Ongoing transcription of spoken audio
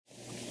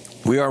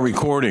We are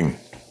recording.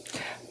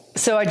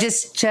 So I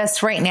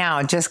just right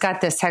now, just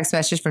got this text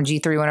message from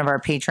G3, one of our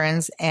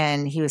patrons,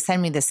 and he was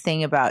sending me this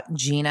thing about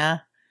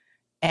Gina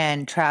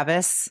and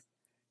Travis.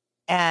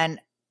 And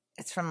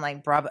it's from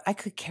like Bravo. I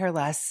could care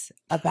less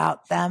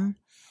about them.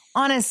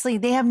 Honestly,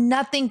 they have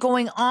nothing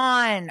going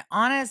on.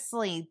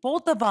 Honestly,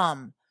 both of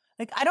them.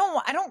 Like, I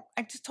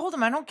just told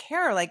him I don't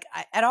care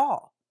at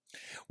all.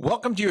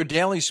 Welcome to your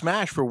Daily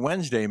Smash for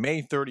Wednesday,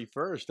 May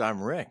 31st.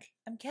 I'm Rick.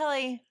 I'm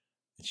Kelly.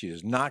 And she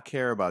does not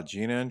care about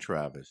Gina and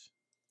Travis.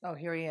 Oh,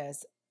 here he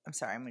is. I'm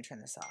sorry. I'm going to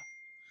turn this off.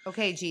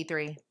 Okay,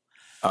 G3.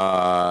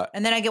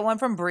 And then I get one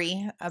from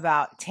Bree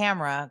about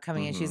Tamra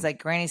coming in. She's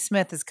like, Granny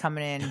Smith is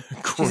coming in.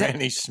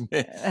 Granny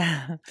Smith.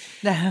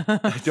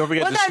 Don't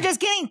forget. Well, I'm just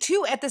getting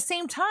two at the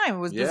same time. It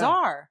was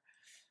bizarre.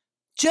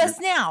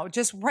 Now,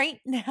 just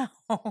right now.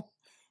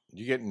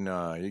 You're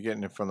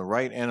getting it from the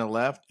right and the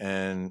left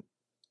and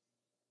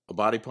a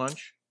body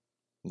punch?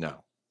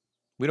 No.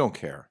 We don't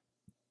care.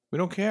 We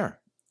don't care.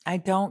 I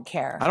don't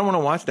care. I don't want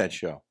to watch that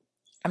show.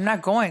 I'm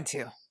not going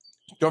to.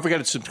 Don't forget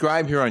to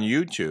subscribe here on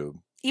YouTube.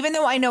 Even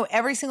though I know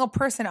every single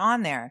person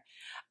on there.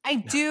 I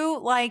do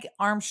like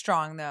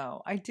Armstrong,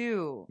 though. I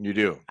do. You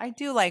do? I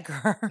do like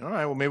her. All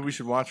right. Well, maybe we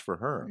should watch for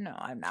her. No,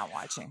 I'm not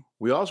watching.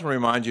 We also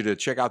remind you to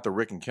check out the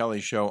Rick and Kelly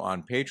Show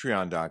on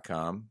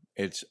Patreon.com.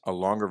 It's a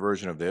longer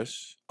version of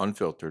this,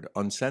 unfiltered,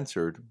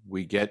 uncensored.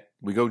 We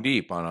go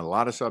deep on a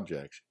lot of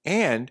subjects.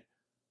 And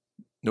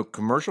no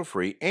commercial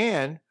free.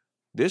 And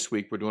this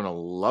week we're doing a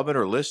Love It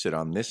or List It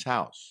on this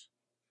house.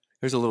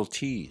 Here's a little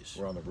tease.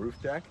 We're on the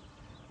roof deck.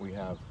 We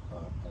have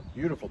a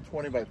beautiful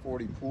 20 by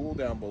 40 pool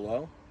down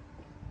below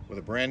with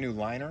a brand new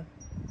liner.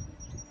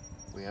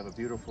 We have a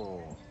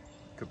beautiful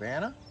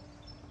cabana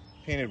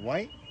painted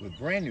white with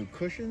brand new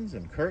cushions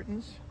and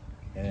curtains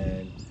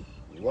and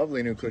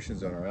lovely new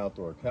cushions on our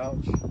outdoor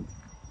couch.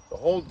 The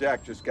whole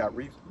deck just got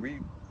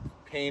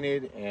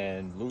repainted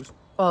and loose.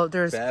 Oh,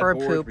 there's bird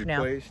poop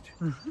replaced.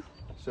 now.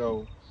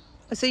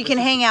 So you can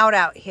hang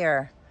out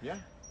here. Yeah.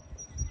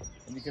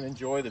 And you can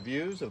enjoy the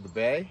views of the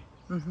bay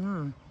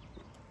and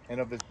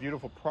of this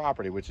beautiful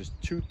property, which is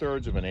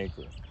 2/3 of an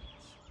acre.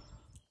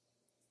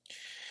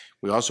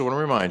 We also want to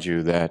remind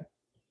you that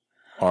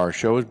our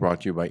show is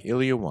brought to you by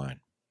Ilia Wine.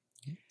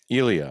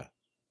 Ilia,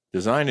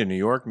 designed in New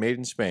York, made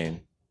in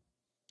Spain.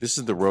 This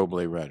is the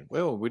Roble Red.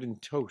 Well, we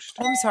didn't toast.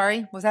 Oh, I'm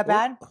sorry. Was that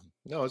bad?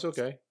 No, it's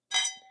okay.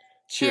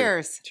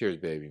 Cheers. Cheers,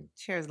 baby.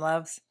 Cheers,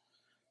 loves.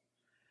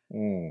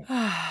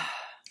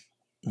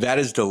 That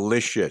is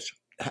delicious.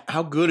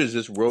 How good is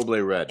this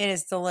Roble Red? It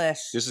is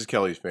delish. This is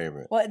Kelly's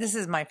favorite. Well, this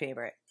is my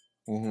favorite.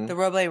 The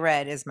Roble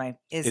Red is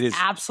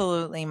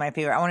absolutely my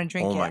favorite. I want to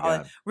drink it. Oh my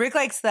God. Rick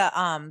likes the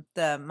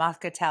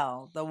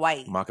Moscatel, the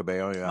white.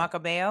 Macabeo, yeah.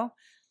 Macabeo.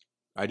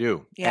 I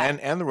do. Yeah.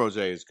 And the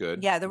rosé is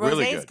good. Yeah, the rosé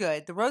really is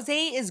good. The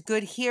rosé is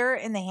good here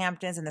in the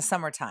Hamptons in the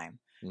summertime.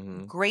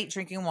 Great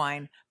drinking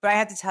wine. But I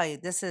have to tell you,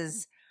 this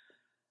is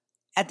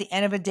at the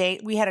end of a day.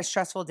 We had a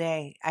stressful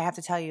day. I have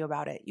to tell you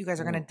about it. You guys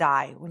are going to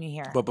die when you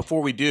hear it. But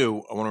before we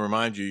do, I want to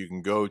remind you, you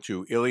can go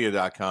to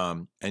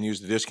Ilia.com and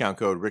use the discount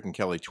code Rick and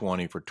Kelly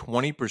 20 for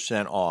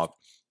 20% off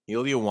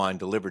Ilia wine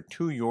delivered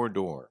to your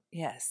door.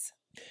 Yes.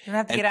 You don't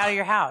have to get out of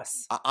your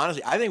house.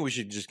 Honestly, I think we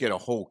should just get a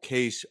whole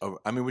case of,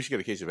 we should get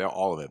a case of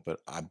all of it,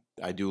 but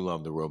I do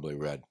love the Roble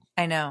Red.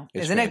 I know.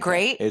 It's Isn't it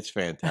great? It's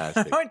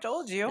fantastic. I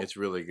told you. It's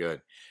really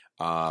good.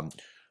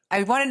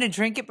 I wanted to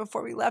drink it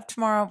before we left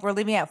tomorrow. We're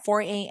leaving at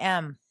 4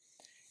 a.m.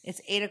 It's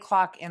 8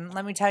 o'clock. And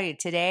let me tell you,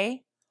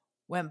 today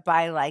went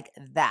by like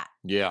that.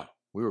 Yeah.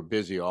 We were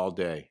busy all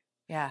day.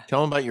 Yeah.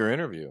 Tell them about your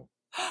interview.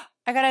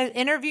 I got an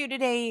interview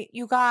today,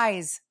 you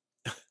guys.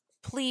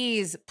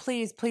 Please,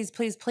 please, please,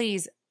 please,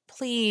 please.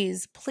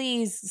 Please,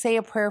 please say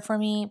a prayer for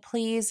me,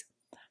 please.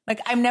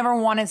 Like, I've never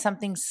wanted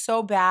something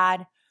so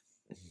bad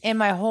in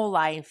my whole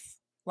life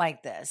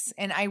like this.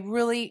 And I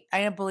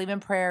believe in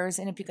prayers.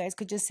 And if you guys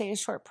could just say a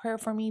short prayer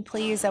for me,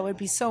 please, that would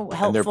be so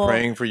helpful. And they're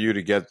praying for you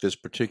to get this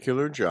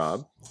particular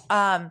job.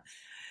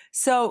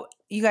 So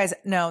you guys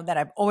know that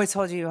I've always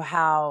told you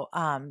how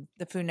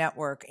the Food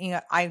Network,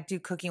 I do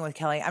cooking with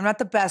Kelly. I'm not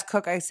the best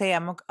cook. I say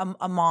I'm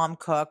a mom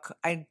cook.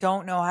 I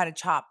don't know how to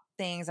chop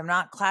things. I'm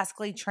not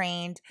classically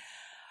trained.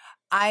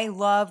 I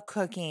love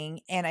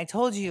cooking, and I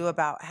told you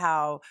about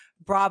how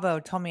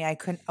Bravo told me I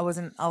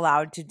wasn't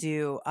allowed to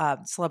do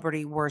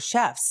celebrity worst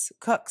chefs,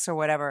 cooks, or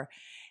whatever.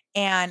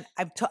 And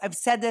I've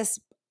said this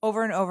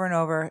over and over and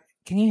over.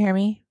 Can you hear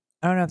me?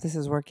 I don't know if this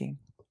is working.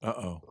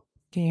 Uh-oh.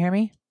 Can you hear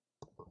me?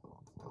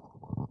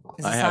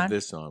 I have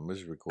this on. This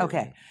is recording.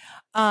 Okay.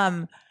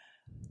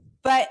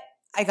 But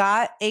I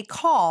got a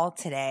call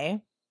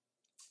today,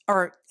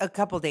 or a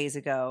couple days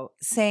ago,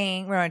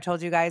 saying, remember I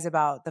told you guys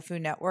about the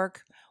Food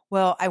Network?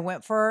 Well, I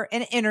went for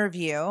an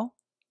interview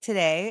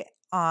today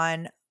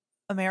on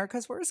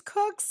America's Worst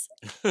Cooks.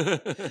 And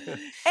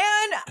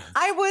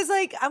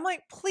I'm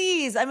like,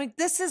 please. I mean,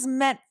 this is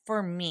meant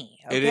for me.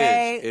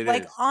 Okay. It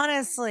is.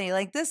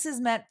 Honestly, this is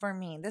meant for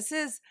me. This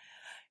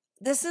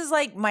is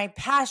like my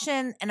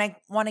passion, and I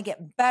want to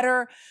get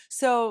better.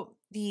 So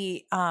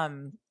the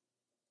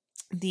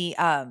the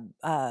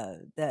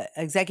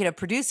executive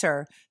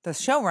producer, the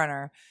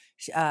showrunner,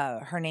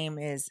 her name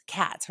is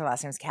Katz. Her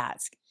last name is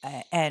Katz,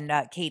 and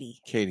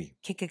Katie.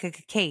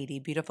 Katie,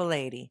 beautiful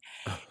lady.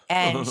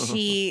 And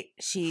she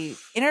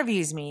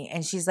interviews me,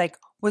 and she's like,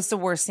 "What's the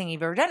worst thing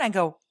you've ever done?" I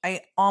go,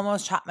 "I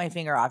almost chopped my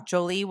finger off."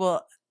 Jolie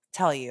will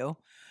tell you,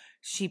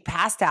 she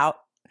passed out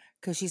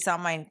because she saw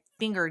my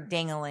finger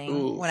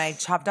dangling when I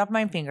chopped off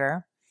my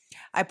finger.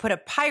 I put a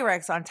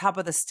Pyrex on top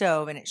of the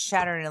stove, and it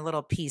shattered into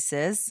little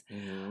pieces.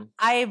 Mm-hmm.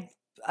 I've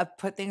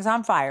put things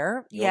on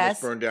fire. You yes.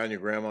 almost burned down your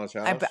grandma's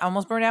house? I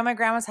almost burned down my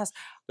grandma's house.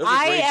 Those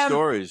are great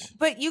stories.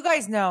 But you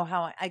guys know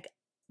how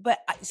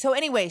so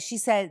anyway, she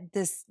said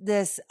this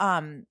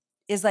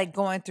is like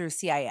going through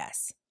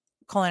CIS,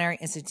 Culinary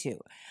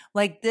Institute.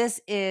 Like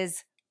this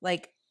is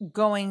like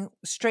going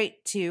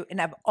straight to, and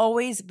I've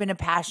always been a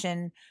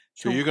passion.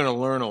 So you're going to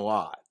learn a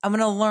lot. I'm going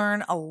to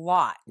learn a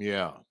lot.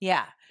 Yeah.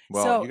 Yeah.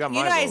 Well, so you got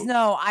my guys vote.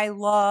 know I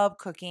love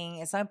cooking.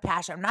 It's my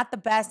passion. I'm not the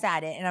best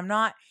at it, and I'm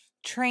not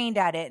trained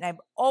at it. And I've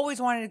always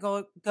wanted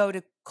to go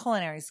to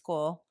culinary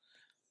school.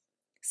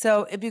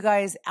 So if you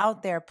guys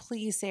out there,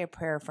 please say a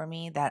prayer for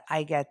me that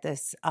I get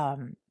this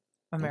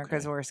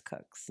America's Worst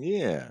Cooks.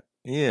 Yeah.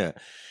 Yeah.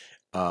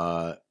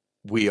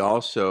 We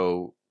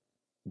also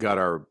got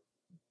our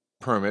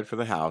permit for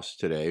the house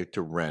today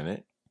to rent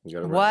it. We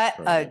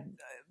got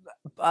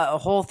a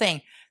whole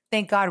thing.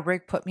 Thank God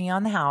Rick put me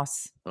on the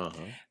house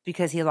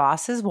because he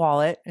lost his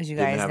wallet, as you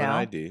guys know. Didn't have an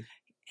ID.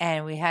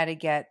 And we had to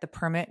get the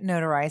permit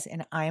notarized,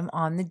 and I'm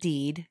on the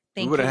deed.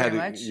 Thank you very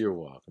much. You're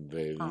welcome,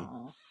 baby.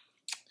 Aww.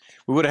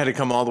 We would have had to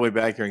come all the way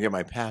back here and get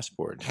my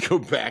passport to go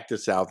back to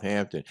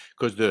Southampton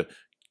because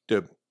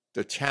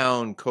the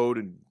town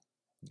code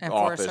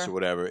office or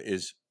whatever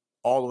is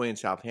all the way in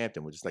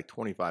Southampton, which is like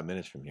 25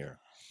 minutes from here.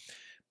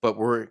 But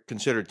we're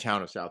considered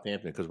town of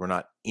Southampton because we're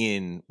not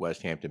in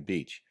Westhampton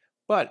Beach.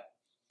 But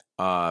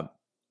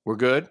we're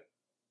good.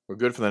 We're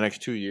good for the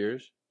next 2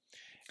 years.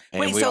 And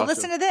wait, so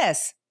listen to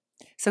this.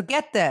 So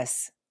get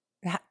this.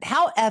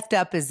 How effed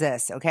up is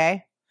this?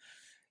 Okay.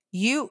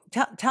 You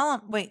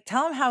tell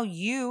them how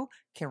you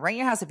can rent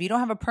your house if you don't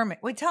have a permit.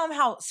 Wait, tell them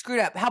how screwed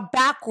up, how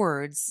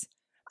backwards.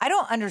 I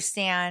don't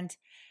understand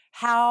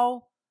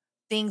how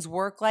things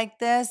work like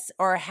this,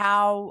 or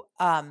how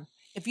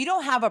if you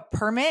don't have a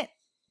permit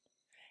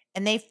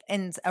and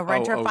a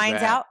renter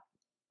finds out.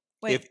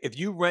 Wait. If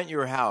you rent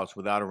your house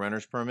without a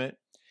renter's permit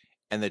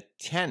and the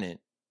tenant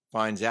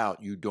finds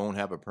out you don't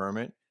have a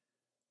permit,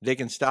 they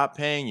can stop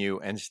paying you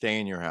and stay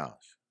in your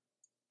house.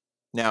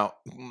 Now,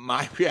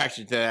 my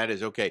reaction to that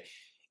is, okay,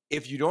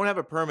 if you don't have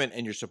a permit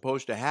and you're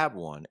supposed to have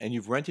one and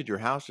you've rented your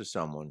house to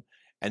someone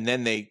and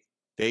then they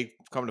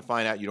come to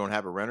find out you don't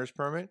have a renter's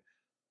permit,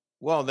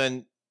 well,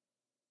 then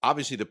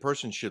obviously the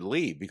person should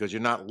leave because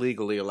you're not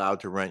legally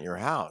allowed to rent your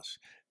house.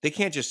 They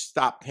can't just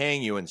stop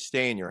paying you and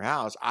stay in your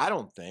house. I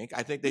don't think.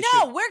 I think they should.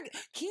 No,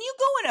 can you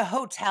go in a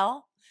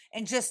hotel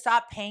and just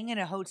stop paying in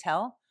a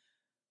hotel?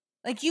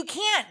 Like you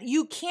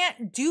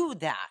can't do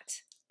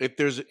that.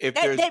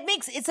 That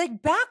makes it's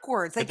like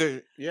backwards. Like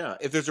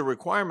if there's a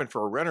requirement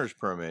for a renter's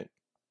permit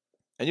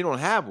and you don't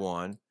have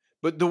one,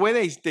 but the way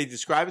they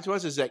describe it to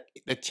us is that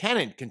the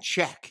tenant can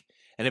check,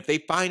 and if they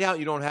find out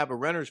you don't have a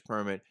renter's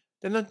permit,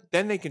 then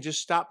they can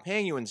just stop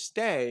paying you and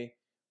stay.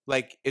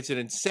 Like it's an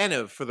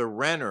incentive for the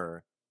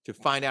renter to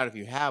find out if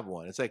you have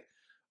one. It's like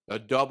a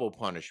double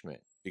punishment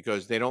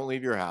because they don't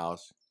leave your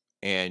house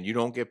and you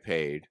don't get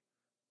paid,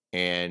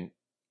 and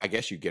I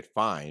guess you get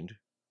fined.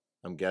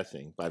 I'm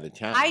guessing by the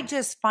town. I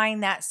just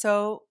find that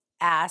so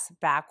ass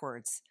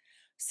backwards.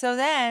 So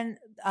then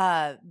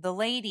the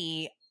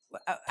lady,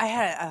 I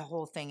had a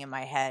whole thing in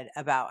my head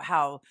about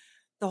how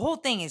the whole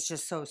thing is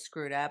just so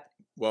screwed up.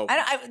 Well,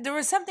 there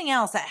was something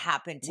else that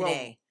happened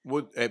today.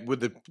 Well, with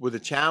the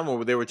town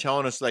where they were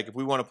telling us, like, if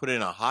we want to put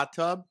in a hot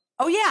tub.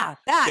 Oh yeah,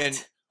 that. Then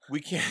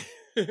we can't.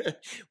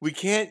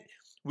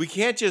 we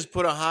can't just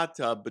put a hot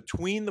tub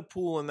between the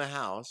pool and the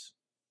house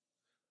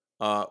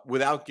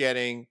without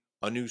getting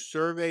a new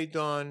survey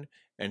done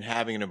and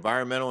having an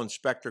environmental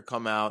inspector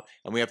come out,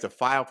 and we have to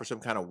file for some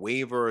kind of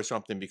waiver or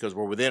something because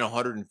we're within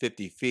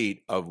 150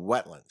 feet of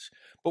wetlands.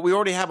 But we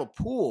already have a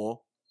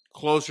pool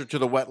closer to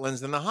the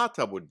wetlands than the hot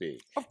tub would be.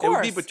 Of course. It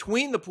would be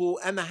between the pool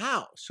and the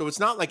house. So it's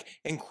not like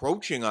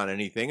encroaching on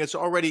anything. It's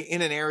already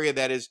in an area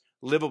that is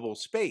livable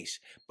space.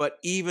 But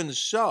even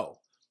so,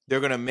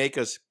 they're going to make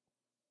us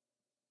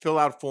fill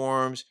out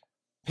forms,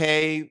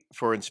 pay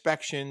for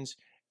inspections,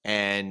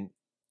 and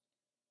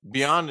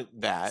beyond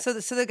that. So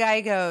the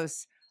guy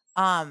goes,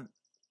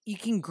 you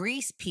can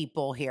grease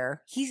people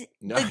here. He's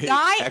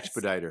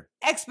expediter.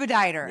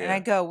 Yeah. And I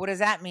go, what does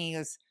that mean? He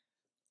goes,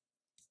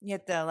 you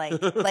have to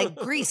like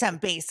grease them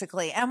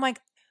basically. And I'm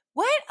like,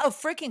 what a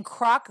freaking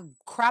crap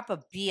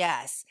of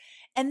BS.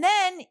 And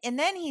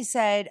then he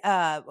said,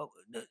 God,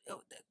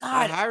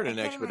 I hired an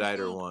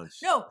expediter once.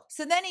 No.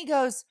 So then he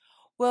goes,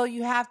 well,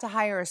 you have to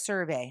hire a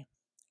survey.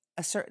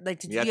 You have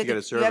to get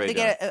a survey done. You have to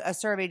get a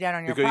survey done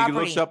on your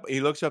because property.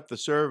 He looks up the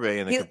survey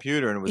in the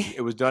computer, and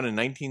it was done in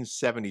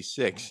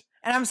 1976.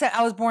 And I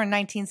was born in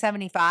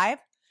 1975,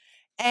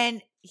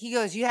 and he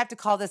goes, you have to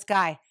call this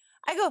guy.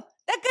 I go,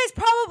 that guy's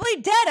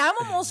probably dead. I'm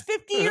almost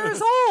 50 years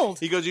old.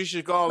 He goes, you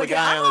should call the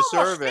guy on the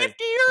survey.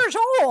 50 years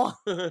old.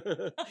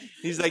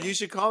 He's like, you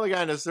should call the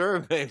guy on the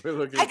survey.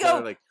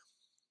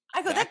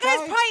 I go, that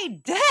guy's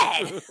probably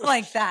dead.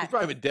 Like that. He's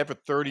probably been dead for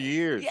 30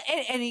 years. Yeah,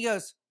 and he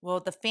goes, well,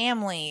 the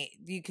family,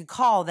 you could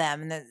call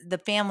them, and the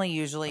family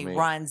usually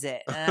runs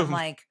it. And I'm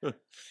like,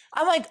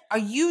 are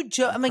you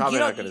joking? I'm like, probably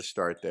you not going to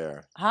start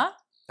there. Huh?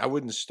 I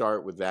wouldn't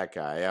start with that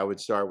guy. I would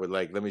start with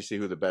let me see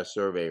who the best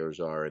surveyors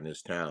are in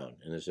this town,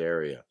 in this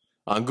area,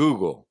 on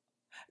Google.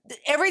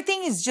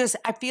 Everything is just,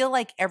 I feel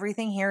like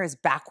everything here is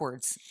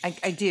backwards.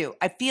 I do.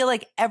 I feel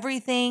like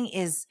everything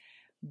is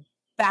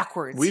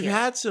backwards. We've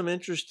had some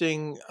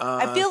interesting.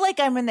 I feel like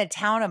I'm in the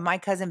town of my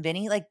cousin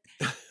Vinny. Like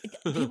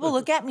people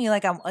look at me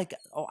like I'm like,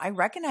 oh, I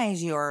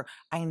recognize you, or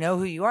I know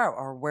who you are,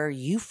 or where are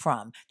you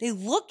from? They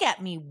look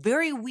at me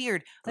very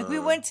weird. Like we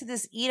went to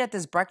eat at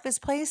this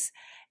breakfast place.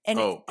 And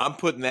I'm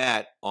putting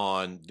that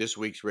on this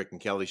week's Rick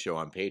and Kelly show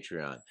on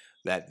Patreon.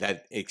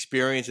 That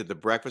experience at the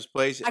breakfast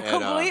place. I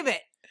couldn't believe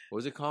it. What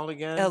was it called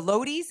again?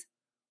 Lodi's?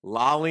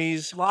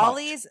 Lolly's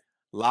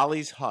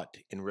Hut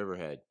in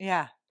Riverhead.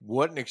 Yeah.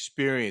 What an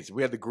experience.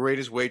 We had the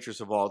greatest waitress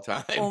of all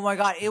time. Oh my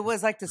God. It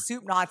was like the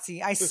soup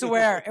Nazi. I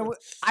swear.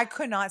 I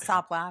could not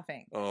stop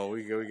laughing. Oh,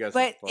 we got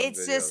but some fun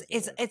it's just,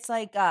 it's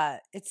like, I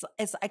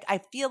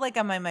feel like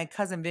I'm my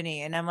cousin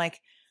Vinny, and I'm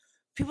like,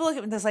 people look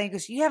at me this like,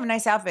 goes, you have a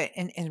nice outfit.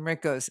 And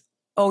Rick goes,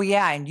 oh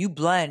yeah. And you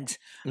blend.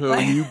 Oh,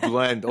 you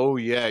blend. Oh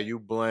yeah. You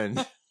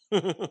blend.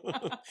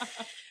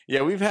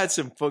 Yeah, we've had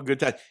some fun, good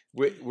times.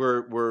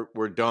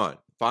 We're done.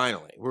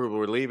 Finally,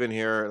 we're leaving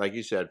here. Like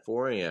you said,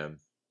 4 a.m.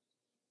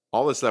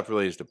 All that's left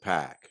really is to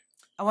pack.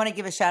 I want to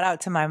give a shout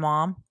out to my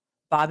mom,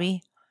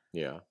 Bobby.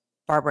 Yeah,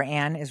 Barbara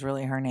Ann is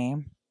really her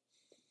name,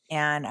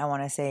 and I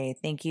want to say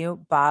thank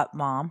you,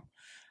 Mom,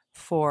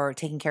 for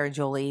taking care of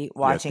Jolie,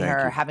 watching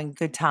her, having a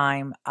good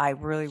time. I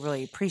really,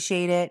 really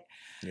appreciate it.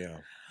 Yeah.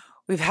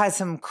 We've had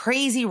some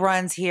crazy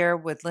runs here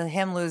with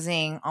him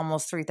losing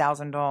almost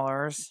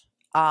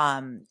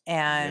 $3,000,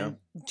 and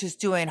just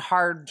doing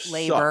hard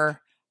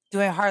labor,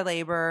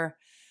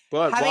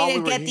 but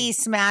having to get these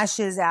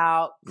smashes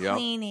out,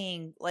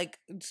 cleaning, like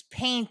just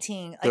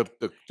painting. Like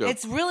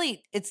it's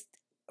really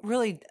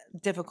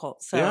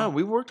difficult. So yeah,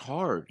 we worked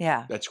hard.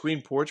 Yeah, that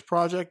screen porch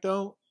project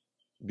though,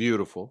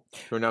 beautiful,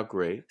 turned out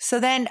great.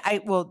 So then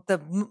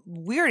the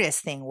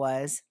weirdest thing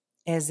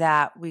is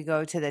that we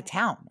go to the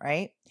town,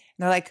 right?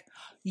 And they're like,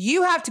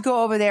 you have to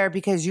go over there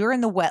because you're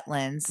in the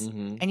wetlands,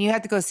 and you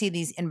have to go see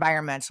these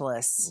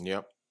environmentalists.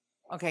 Yep.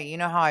 Okay, you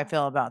know how I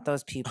feel about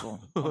those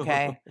people.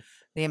 Okay,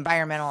 the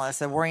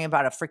environmentalists are worrying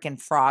about a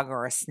freaking frog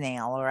or a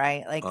snail. All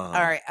right, like all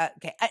right,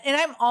 okay. And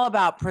I'm all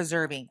about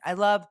preserving. I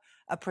love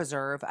a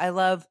preserve. I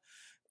love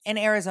in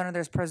Arizona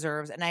there's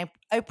preserves, and I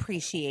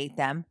appreciate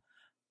them.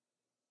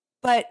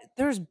 But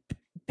there's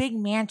big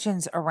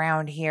mansions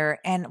around here,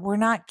 and we're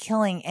not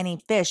killing any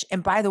fish.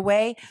 And by the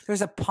way,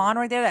 there's a pond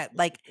right there that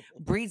like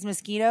breeds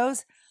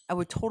mosquitoes. I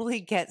would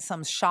totally get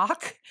some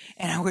shock,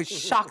 and I would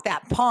shock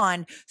that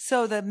pond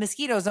so the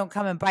mosquitoes don't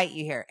come and bite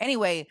you here.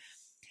 Anyway,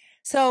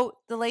 so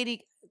the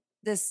lady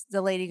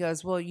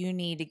goes, well, you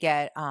need to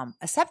get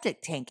a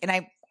septic tank.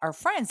 And our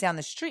friends down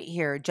the street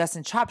here,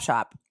 Justin Chop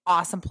Shop,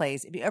 awesome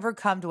place. If you ever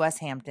come to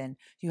Westhampton,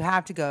 you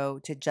have to go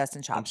to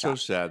Justin Chop Shop. I'm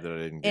so sad that I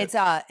didn't get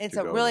It's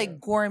a really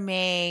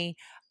gourmet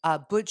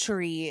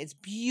butchery. It's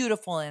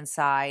beautiful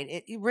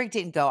inside. Rick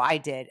didn't go. I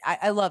did.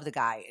 I love the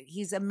guy.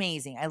 He's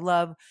amazing. I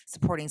love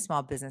supporting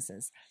small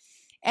businesses.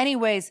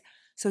 Anyways,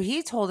 so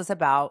he told us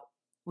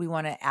we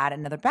want to add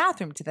another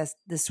bathroom to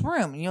this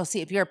room. And you'll see,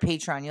 if you're a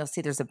patron, you'll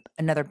see there's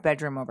another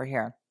bedroom over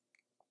here.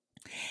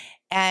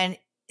 And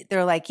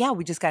they're like, yeah,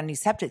 we just got a new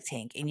septic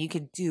tank, and you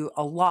could do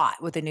a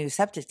lot with a new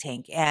septic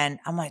tank. And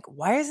I'm like,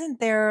 why isn't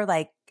there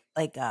like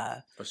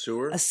a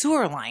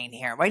sewer line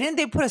here? Why didn't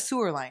they put a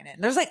sewer line in?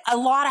 There's like a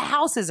lot of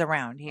houses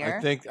around here.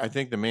 I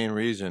think the main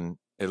reason,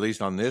 at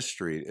least on this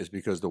street, is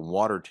because the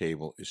water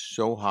table is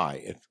so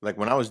high. Like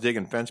when I was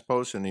digging fence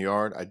posts in the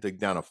yard, I dig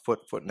down a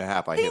foot and a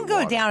half. They can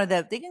go down to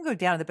the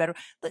bedroom.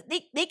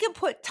 They can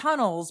put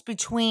tunnels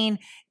between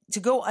to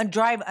go and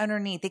drive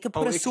underneath. They could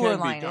put a sewer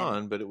line in. It can be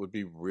done, but it would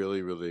be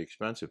really, really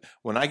expensive.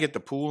 When I get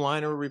the pool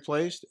liner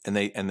replaced, and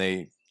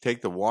they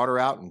take the water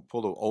out and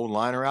pull the old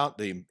liner out,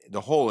 the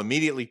hole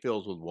immediately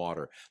fills with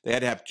water. They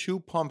had to have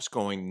 2 pumps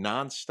going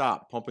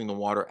nonstop, pumping the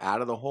water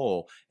out of the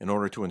hole in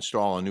order to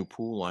install a new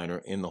pool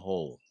liner in the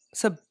hole.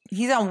 So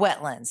he's on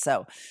wetlands.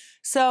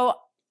 So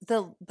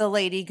the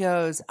lady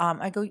goes,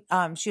 I go,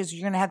 she goes,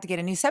 you're going to have to get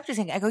a new septic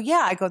tank. I go,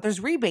 yeah. I go, there's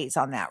rebates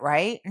on that,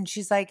 right? And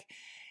she's like,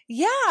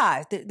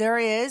 yeah, there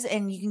is.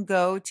 And you can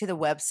go to the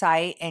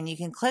website and you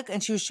can click.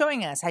 And she was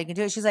showing us how you can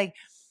do it. She's like,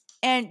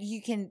 and you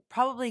can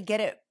probably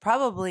get it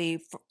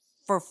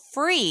for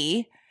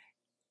free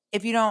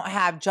if you don't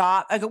have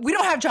job. I go, we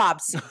don't have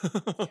jobs.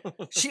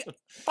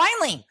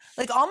 Finally,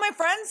 like all my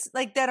friends,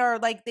 like that are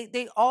like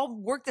they all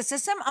work the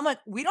system. I'm like,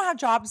 we don't have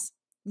jobs.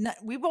 No,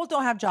 we both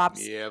don't have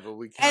jobs. Yeah, but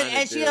we kind of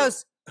and she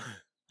goes,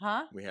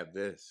 huh? We have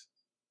this.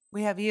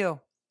 We have you.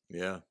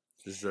 Yeah,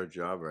 this is our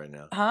job right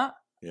now. Huh?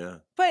 Yeah.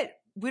 But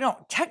we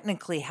don't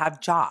technically have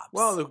jobs.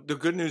 Well, the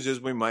good news is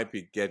we might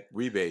get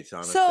rebates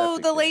on it. So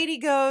the lady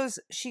goes,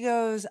 she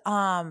goes,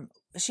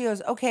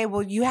 okay,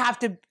 well, you have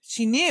to,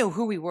 she knew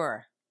who we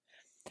were.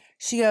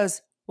 She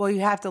goes, well,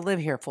 you have to live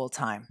here full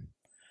time.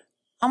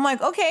 I'm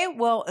like, okay,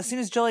 well, as soon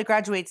as Jolie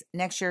graduates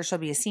next year, she'll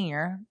be a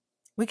senior.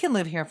 We can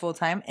live here full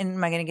time. And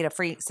am I going to get a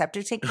free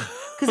septic tank?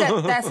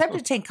 Because that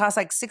septic tank costs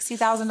like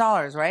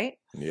 $60,000, right?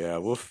 Yeah,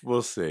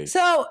 we'll see.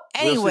 So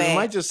anyway, we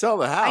might just sell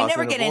the house. I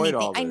never get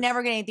anything. I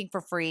never get anything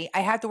for free. I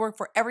have to work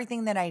for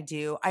everything that I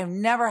do. I've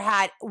never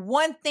had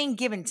one thing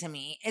given to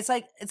me. It's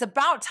like, it's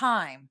about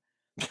time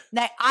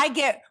that I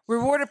get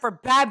rewarded for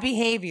bad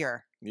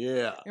behavior.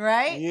 Yeah.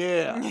 Right?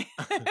 Yeah.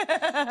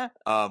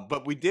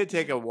 But we did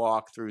take a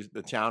walk through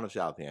the town of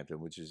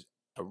Southampton, which is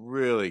a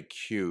really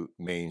cute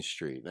main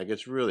street. Like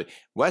it's really,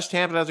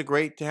 Westhampton has a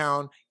great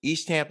town,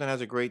 East Hampton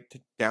has a great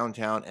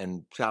downtown,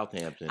 and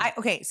Southampton.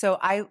 So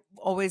I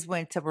always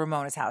went to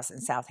Ramona's house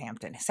in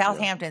Southampton.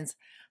 Southampton's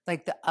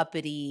like the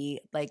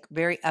uppity, like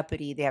very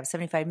uppity. They have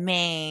 75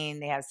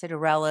 Main, they have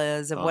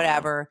Cinderellas and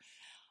whatever.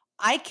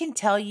 I can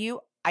tell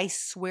you, I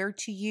swear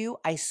to you,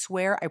 I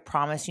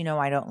promise,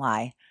 I don't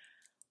lie.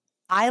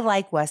 I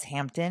like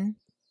Westhampton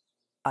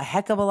a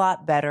heck of a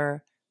lot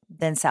better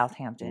than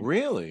Southampton.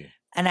 Really?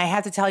 And I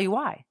have to tell you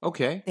why.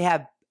 Okay. They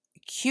have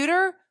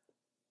cuter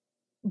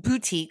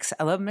boutiques.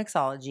 I love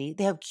mixology.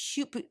 They have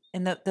cute,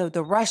 and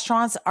the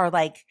restaurants are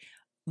like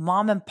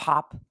mom and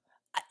pop,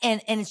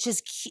 and it's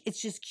just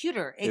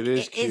cuter. It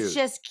is cute. It's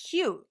just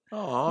cute.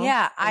 Oh,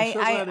 yeah. I'm so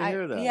glad to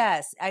hear that.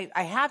 Yes,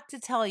 I have to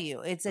tell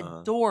you, it's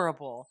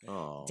adorable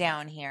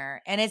down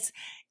here, and it's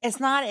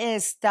not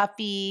as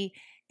stuffy.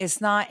 It's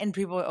not, and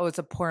people, it's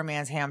a poor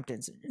man's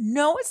Hamptons.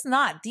 No, it's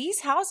not. These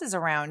houses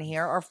around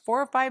here are $4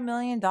 or $5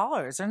 million.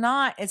 They're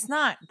not. It's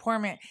not poor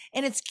man,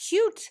 and it's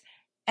cute.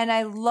 And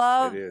I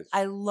love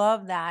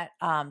that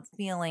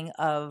feeling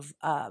of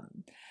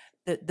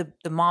the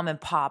mom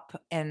and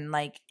pop, and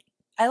like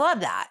I love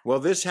that. Well,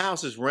 this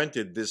house is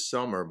rented this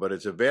summer, but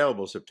it's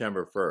available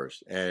September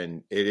 1st,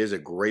 and it is a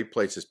great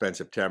place to spend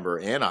September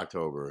and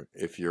October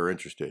if you're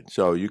interested.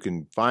 So you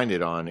can find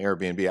it on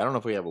Airbnb. I don't know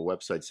if we have a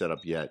website set up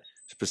yet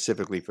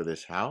specifically for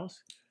this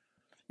house.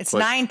 It's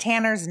 9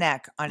 Tanner's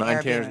Neck on Airbnb.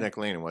 9 Tanner's Neck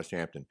Lane in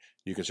Westhampton.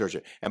 You can search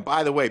it. And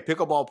by the way,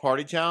 Pickleball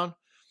Party Town.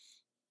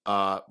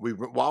 While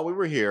we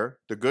were here,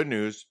 the good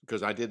news,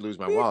 because I did lose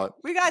my wallet.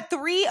 We got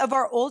 3 of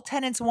our old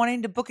tenants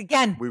wanting to book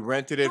again. We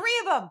rented it. 3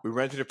 of them. We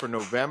rented it for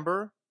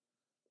November.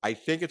 I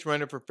think it's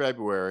rented for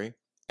February,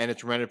 and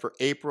it's rented for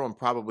April and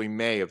probably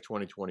May of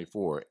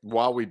 2024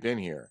 while we've been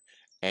here.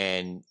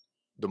 And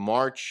the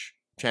March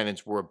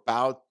tenants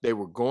they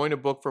were going to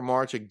book for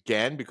March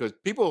again because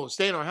people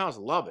stay in our house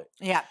love it.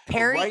 Yeah.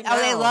 Perry, right now,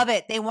 they love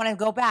it. They want to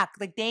go back.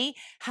 Like they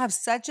have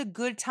such a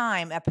good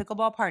time at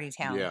Pickleball Party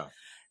Town. Yeah.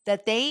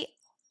 That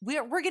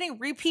we're getting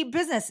repeat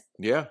business.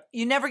 Yeah.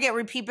 You never get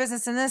repeat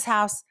business in this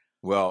house.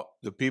 Well,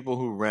 the people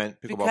who rent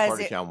Pickleball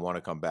Party Town want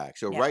to come back.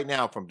 So right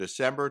now, from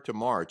December to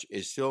March,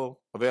 is still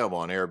available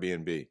on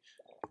Airbnb.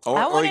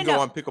 Or you can go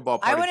on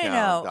Pickleball Party Town. I want to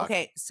know.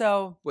 Okay,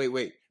 so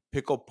wait.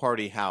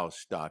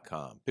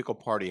 Picklepartyhouse.com.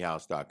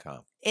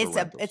 Picklepartyhouse.com.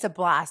 It's a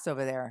blast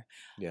over there.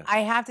 Yeah. I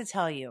have to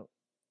tell you.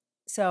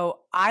 So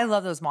I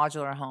love those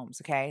modular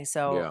homes. Okay,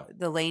 so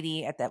the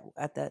lady at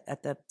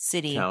the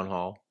city town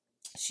hall,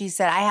 she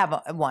said, I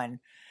have one.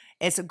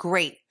 It's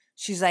great.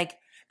 She's like,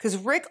 because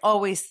Rick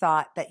always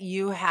thought that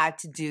you had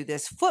to do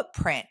this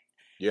footprint.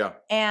 Yeah.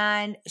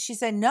 And she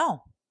said,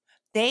 no,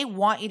 they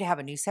want you to have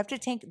a new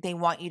septic tank. They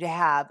want you to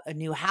have a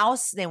new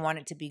house. They want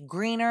it to be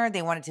greener.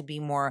 They want it to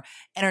be more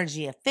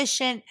energy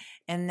efficient.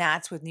 And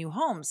that's with new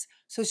homes.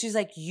 So she's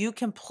like, you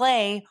can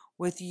play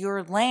with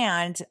your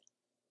land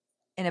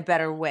in a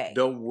better way.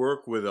 They'll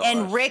work with us.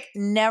 And Rick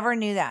never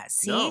knew that.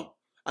 See? No.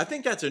 I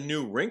think that's a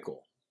new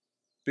wrinkle.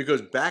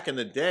 Because back in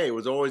the day, it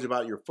was always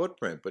about your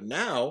footprint. But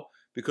now,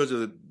 because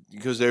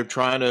they're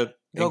trying to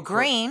go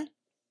green.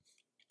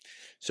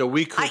 So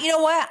we could. You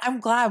know what? I'm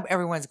glad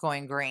everyone's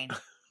going green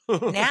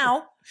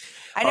now.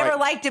 I never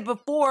liked it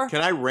before. Can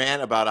I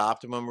rant about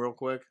Optimum real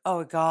quick?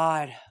 Oh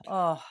God.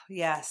 Oh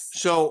yes.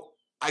 So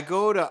I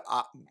go to.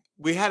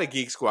 We had a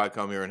Geek Squad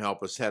come here and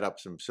help us set up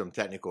some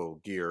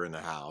technical gear in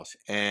the house,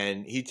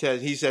 and he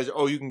says,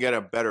 "Oh, you can get a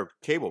better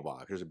cable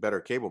box. There's a better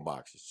cable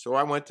boxes." So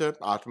I went to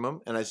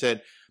Optimum and I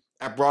said,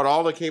 I brought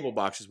all the cable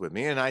boxes with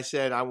me, and I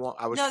said, told.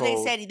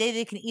 They said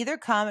they can either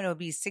come and it would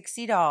be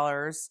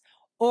 $60,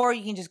 or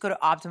you can just go to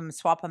Optimum and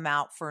swap them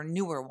out for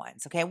newer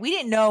ones. Okay, we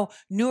didn't know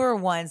newer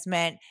ones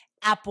meant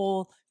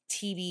Apple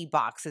TV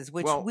boxes,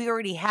 which we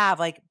already have.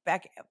 Like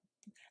back,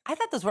 I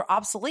thought those were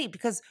obsolete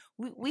because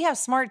we have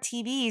smart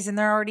TVs and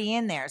they're already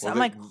in there. So I'm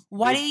like,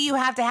 why do you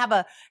have to have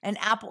an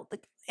Apple?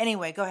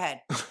 Anyway, go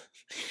ahead.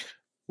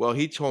 Well,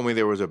 he told me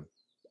there was a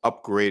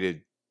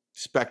upgraded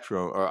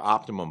Spectrum or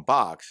Optimum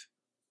box.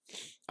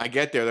 I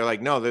get there, they're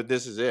like, no,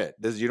 this is it.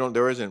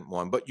 There isn't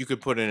one, but you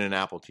could put in an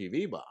Apple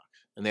TV box,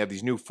 and they have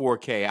these new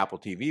 4K Apple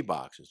TV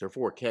boxes. They're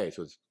 4K,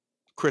 so it's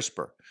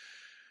crisper.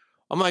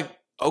 I'm like,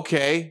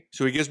 okay.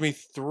 So he gives me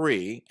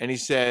 3, and he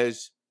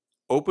says,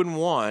 open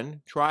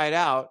one, try it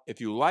out.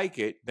 If you like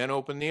it, then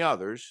open the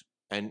others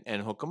and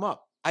hook them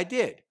up. I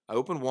did. I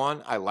opened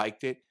one. I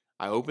liked it.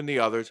 I opened the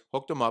others,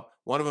 hooked them up.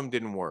 One of them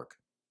didn't work.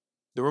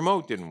 The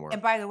remote didn't work.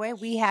 And by the way,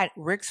 we had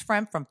Rick's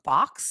friend from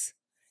Fox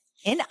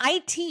in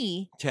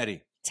IT.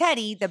 Teddy,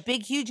 the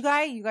big, huge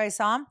guy. You guys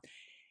saw him?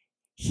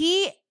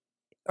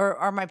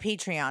 Or my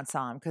Patreon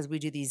saw him because we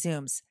do these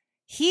Zooms.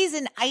 He's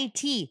in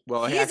IT.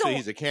 Well,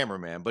 he's a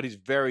cameraman, but he's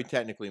very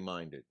technically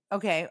minded.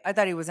 Okay, I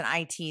thought he was an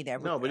IT there.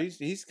 No, but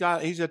he's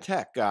a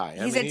tech guy.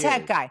 He's a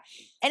tech guy.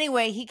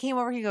 Anyway, he came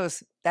over. He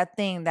goes,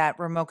 that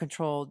remote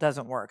control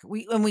doesn't work.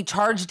 We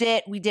charged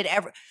it. We did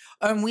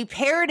we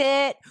paired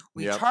it.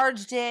 We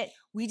charged it.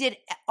 We did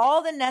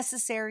all the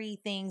necessary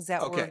things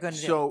that we're going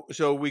to do.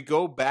 So we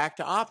go back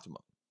to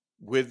Optimum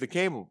with the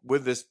cable,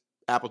 with this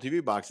Apple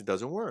TV box. It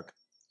doesn't work,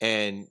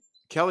 and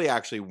Kelly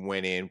actually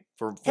went in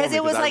for because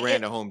I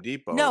ran to Home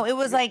Depot. No, it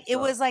was like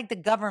the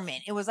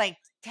government. It was like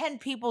 10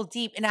 people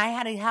deep, and I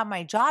had to have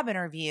my job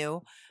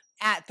interview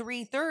at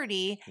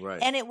 3:30,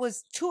 and it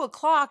was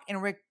 2:00.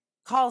 And Rick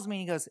calls me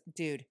and he goes,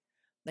 "Dude,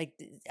 like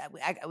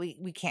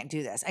we can't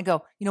do this." I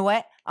go, "You know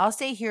what? I'll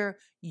stay here.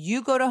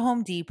 You go to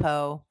Home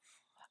Depot,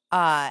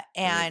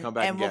 and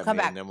we'll come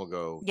back, and then we'll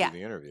go do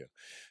the interview."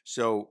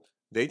 So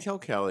they tell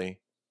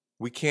Kelly,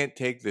 "We can't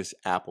take this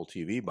Apple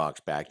TV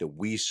box back that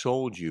we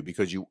sold you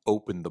because you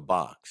opened the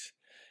box."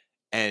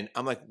 And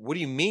I'm like, "What do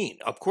you mean?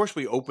 Of course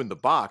we opened the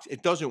box.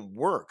 It doesn't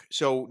work."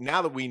 So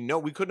now that we know,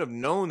 we couldn't have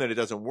known that it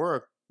doesn't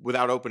work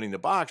without opening the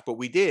box, but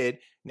we did.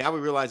 Now we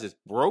realize it's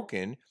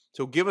broken.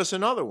 So give us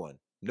another one.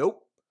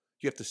 Nope.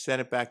 You have to send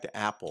it back to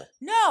Apple.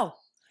 No.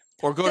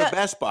 Or go to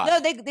Best Buy.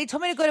 No, they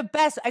told me to go to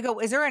Best. I go,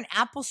 "Is there an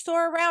Apple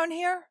store around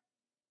here?"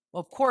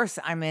 Well, of course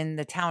I'm in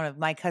the town of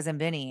my cousin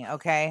Vinny.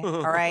 Okay.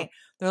 All right.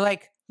 They're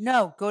like,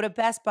 "No, go to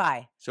Best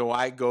Buy." So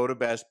I go to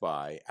Best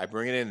Buy. I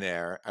bring it in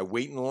there. I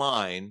wait in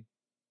line.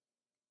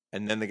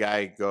 And then the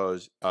guy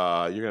goes,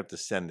 "You're going to have to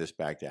send this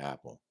back to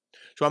Apple."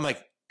 So I'm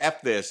like,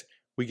 F this.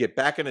 We get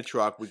back in the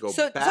truck. We go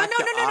back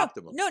to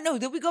Optimum. No.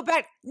 Then we go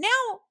back. Now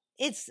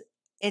it's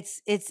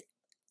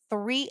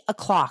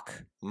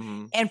 3:00.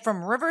 Mm-hmm. And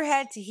from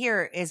Riverhead to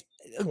here is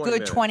a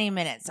good 20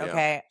 minutes.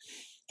 Okay.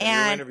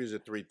 And your interview's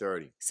at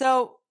 3:30.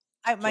 So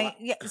I go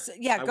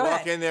ahead. I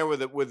walk in there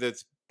with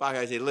this box.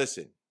 I say,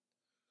 "Listen,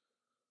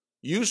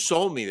 you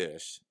sold me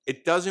this.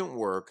 It doesn't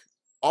work.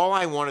 All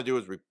I want to do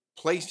is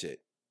replace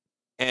it.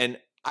 And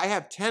I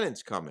have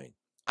tenants coming.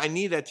 I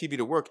need that TV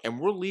to work. And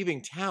we're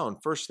leaving town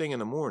first thing in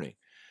the morning."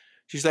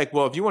 She's like,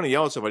 "Well, if you want to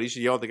yell at somebody, you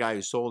should yell at the guy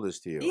who sold this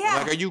to you." Yeah.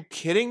 I'm like, "Are you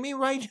kidding me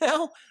right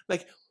now?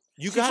 Like,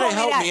 you got to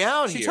help me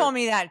out here." She told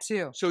me that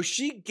too. So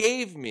she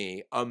gave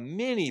me a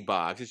mini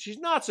box that she's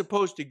not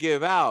supposed to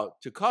give out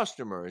to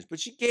customers, but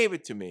she gave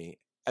it to me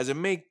as a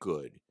make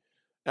good.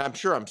 And I'm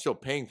sure I'm still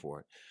paying for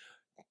it,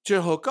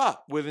 to hook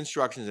up with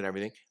instructions and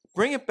everything.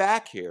 Bring it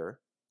back here,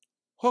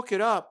 hook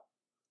it up.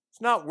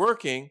 It's not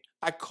working.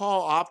 I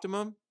call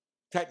Optimum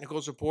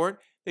technical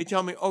support. They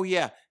tell me, "Oh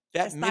yeah,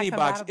 that mini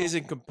box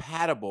isn't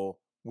compatible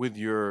with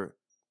your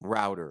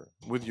router,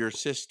 with your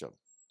system."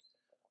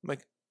 I'm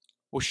like,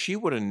 well, she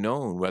would have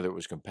known whether it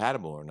was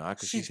compatible or not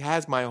because she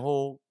has my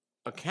whole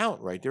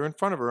account right there in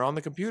front of her on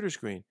the computer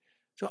screen.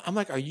 So I'm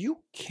like, are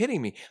you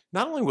kidding me?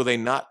 Not only will they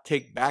not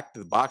take back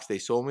the box they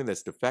sold me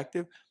that's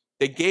defective,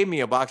 they gave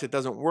me a box that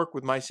doesn't work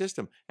with my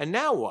system. And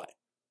now what?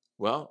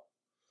 Well,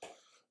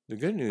 the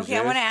good news is...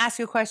 I want to ask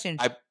you a question.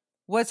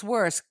 What's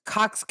worse,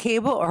 Cox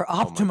Cable or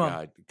Optimum? Oh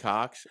my God,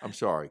 Cox. I'm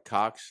sorry.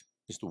 Cox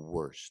is the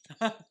worst.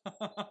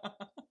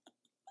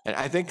 And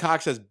I think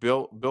Cox has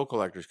bill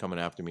collectors coming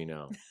after me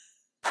now.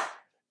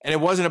 And it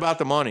wasn't about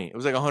the money. It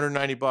was like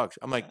 $190.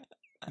 I'm like,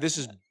 this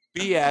is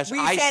BS.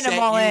 I sent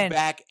you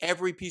back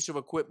every piece of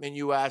equipment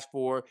you asked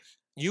for.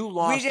 You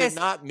lost it,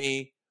 not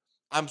me.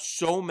 I'm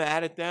so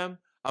mad at them.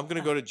 I'm going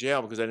to go to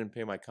jail because I didn't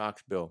pay my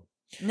Cox bill.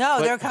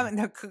 No, they're coming.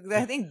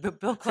 I think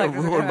bill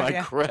collectors ruined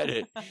my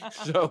credit.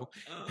 So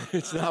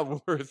it's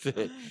not worth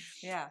it.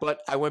 Yeah.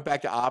 But I went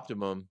back to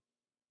Optimum.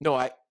 So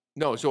I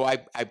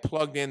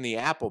plugged in the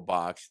Apple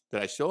box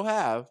that I still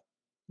have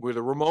where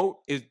the remote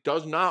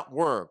does not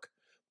work.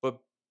 But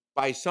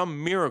by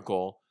some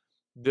miracle,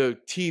 the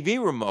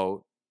TV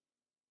remote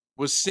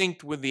was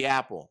synced with the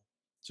Apple.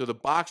 So the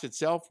box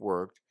itself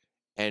worked.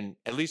 And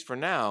at least for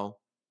now,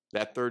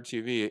 that third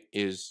TV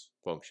is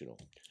functional.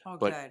 Oh,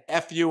 but good.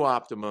 F you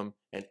Optimum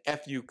and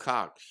F you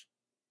Cox.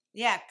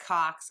 Yeah,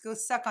 Cox. Go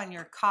suck on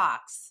your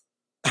Cox.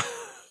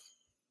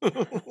 I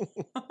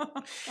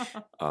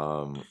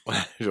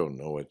don't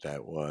know what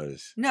that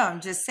was. No, I'm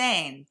just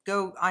saying.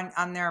 Go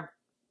on their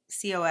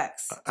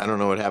COX. I don't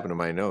know what happened to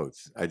my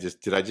notes.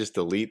 Did I just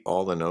delete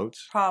all the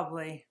notes?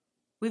 Probably.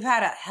 We've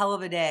had a hell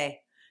of a day.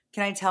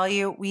 Can I tell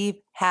you?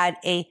 We've had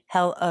a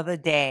hell of a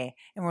day.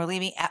 And we're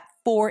leaving at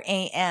 4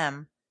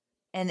 a.m.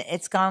 And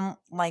it's gone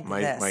like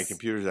this. My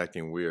computer's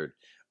acting weird.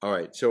 All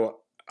right.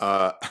 So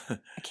I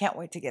can't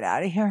wait to get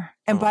out of here.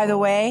 And by the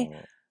way,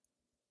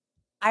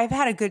 I've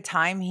had a good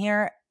time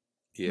here.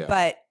 Yeah.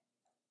 But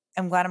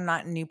I'm glad I'm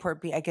not in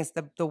Newport Beach. I guess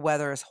the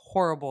weather is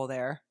horrible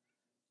there.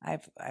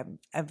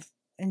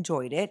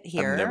 enjoyed it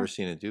here. I've never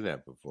seen it do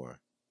that before.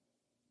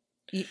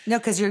 No,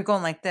 because you're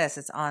going like this.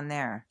 It's on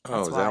there.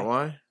 That's that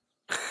why?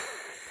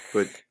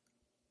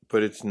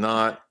 But it's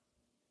not.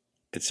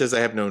 It says I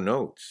have no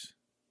notes.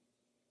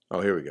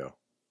 Oh, here we go.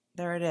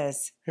 There it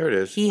is. Here it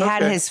is. He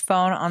had his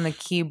phone on the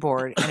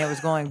keyboard, and it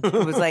was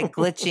like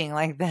glitching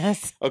like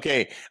this.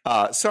 Okay.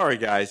 Sorry,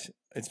 guys.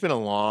 It's been a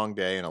long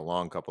day and a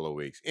long couple of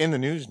weeks. In the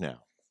news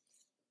now.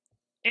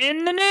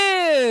 In the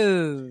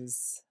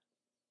news.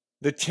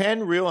 The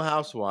 10 Real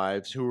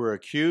Housewives who were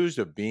accused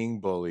of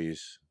being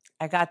bullies.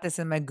 I got this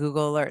in my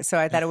Google alert, so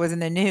I thought it was in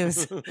the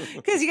news.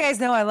 Because you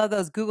guys know I love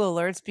those Google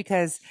alerts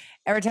because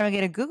every time I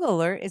get a Google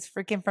alert, it's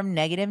freaking from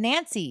Negative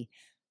Nancy,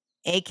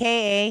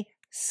 a.k.a.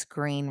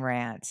 Screen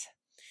Rant.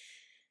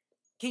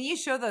 Can you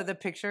show the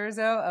pictures,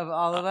 though, of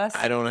all of us?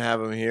 I don't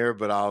have them here,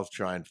 but I'll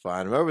try and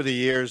find them. Over the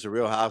years, the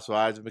Real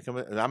Housewives have become,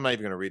 and I'm not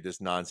even going to read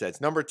this nonsense.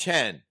 Number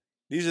 10.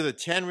 These are the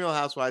 10 Real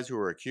Housewives who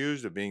were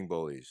accused of being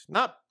bullies.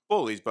 Not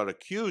bullies, but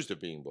accused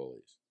of being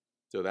bullies.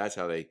 So that's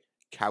how they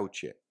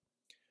couch it.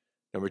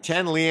 Number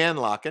 10, Leanne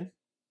Locken,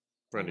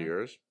 friend of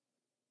yours,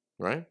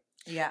 right?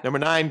 Yeah. Number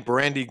 9,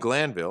 Brandy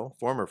Glanville,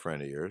 former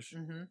friend of yours.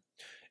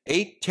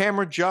 8,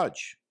 Tamra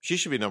Judge. She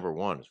should be number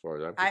 1 as far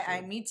as I'm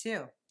concerned. Me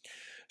too.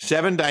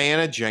 7,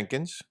 Diana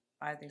Jenkins.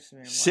 I think she's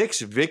number 1. 6,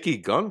 Vicky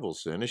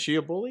Gunvalson. Is she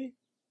a bully?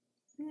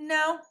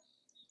 No.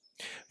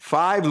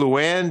 5,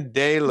 Luann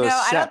de Lesseps.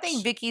 No, I don't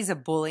think Vicky's a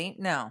bully.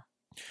 No.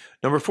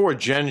 Number 4,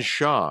 Jen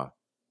Shaw,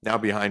 now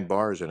behind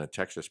bars in a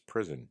Texas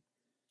prison.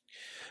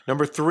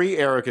 Number 3,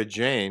 Erica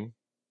Jane.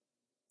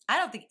 I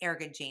don't think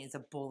Erica Jane is a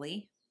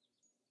bully.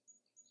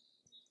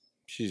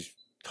 She's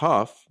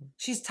tough.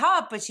 She's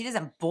tough, but she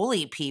doesn't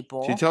bully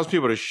people. She tells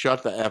people to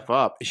shut the F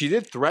up. She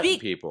did threaten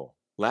people.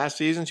 Last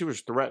season, she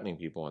was threatening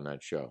people on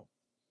that show.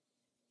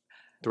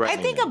 I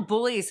think a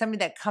bully is somebody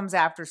that comes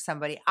after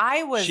somebody.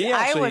 I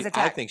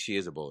think she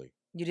is a bully.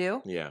 You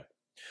do? Yeah.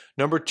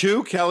 Number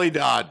 2, Kelly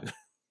Dodd.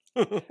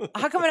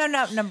 How come I'm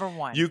not number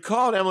 1? You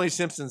called Emily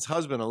Simpson's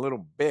husband a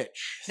little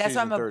bitch. That's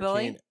why I'm a 13.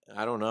 bully?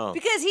 I don't know.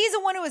 Because he's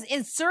the one who was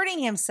inserting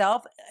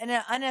himself in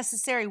an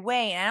unnecessary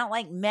way. And I don't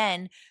like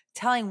men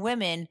telling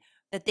women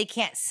that they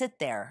can't sit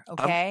there,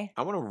 okay?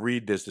 I want to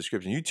read this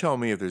description. You tell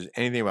me if there's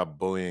anything about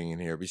bullying in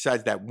here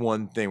besides that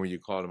one thing where you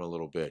called him a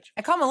little bitch.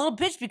 I called him a little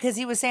bitch because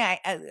he was saying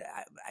I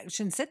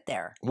shouldn't sit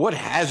there. What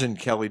hasn't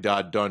Kelly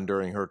Dodd done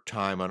during her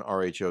time on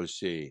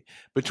RHOC?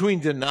 Between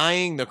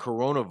denying the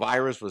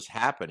coronavirus was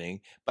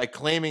happening by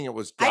claiming it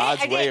was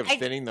God's way of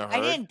thinning the herd.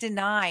 I didn't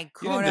deny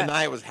You didn't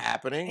deny it was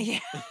happening? Yeah.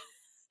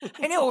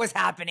 I knew it was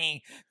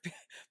happening.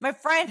 My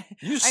friend.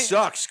 You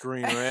suck,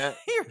 Screen Rant.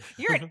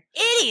 You're an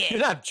idiot. You're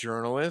not a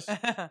journalist.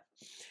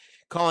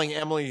 Calling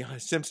Emily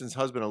Simpson's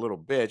husband a little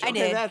bitch. I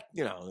did.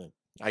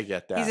 I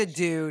get that. He's a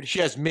dude. She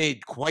has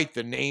made quite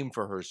the name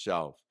for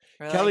herself.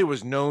 Really? Kelly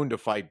was known to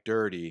fight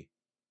dirty.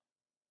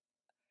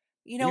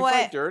 You know what?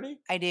 Fight dirty?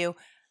 I do.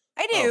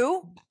 I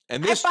do. Oh.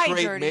 And this trait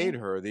dirty. made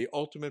her the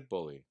ultimate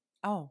bully.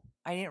 Oh,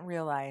 I didn't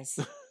realize.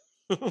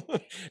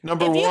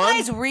 Number 1. If you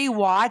guys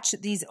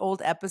rewatch these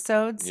old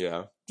episodes,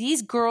 yeah,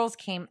 these girls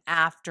came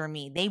after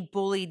me. They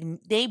bullied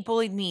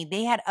me.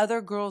 They had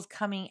other girls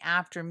coming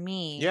after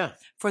me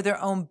for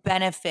their own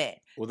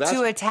benefit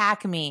to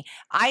attack me.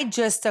 I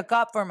just stuck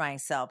up for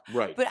myself.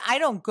 Right. But I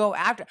don't go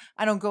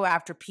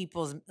after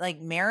people's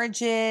like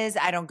marriages.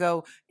 I don't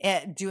go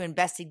do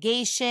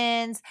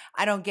investigations.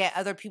 I don't get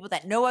other people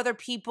that know other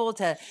people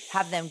to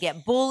have them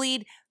get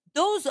bullied.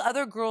 Those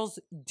other girls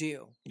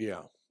do.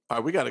 Yeah. All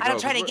right, we got to go. I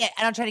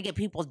don't try to get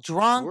people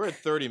drunk. We're at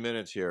 30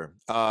 minutes here.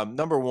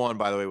 Number 1,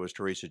 by the way, was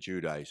Teresa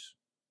Giudice.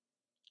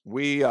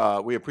 We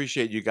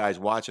appreciate you guys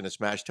watching the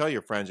Smash. Tell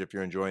your friends if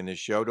you're enjoying this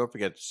show. Don't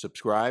forget to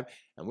subscribe,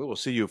 and we will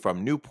see you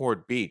from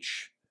Newport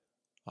Beach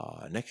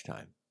next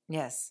time.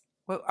 Yes.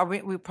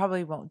 We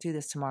probably won't do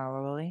this tomorrow,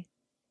 will we?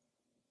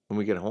 When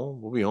we get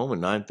home, we'll be home at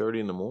 9:30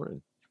 in the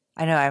morning.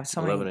 I know. I have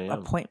so many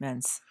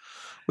appointments.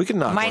 We can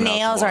knock. My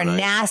nails are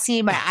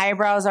nasty. My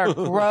eyebrows are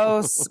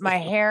gross. My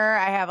hair,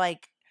 I have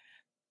like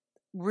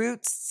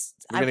roots.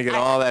 We're going to get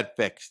all that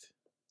fixed.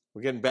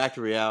 We're getting back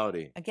to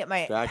reality. I get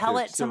my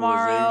pellet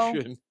tomorrow.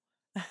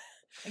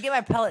 I get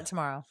my pellet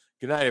tomorrow.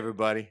 Good night,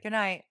 everybody. Good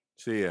night.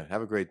 See ya.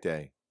 Have a great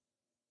day.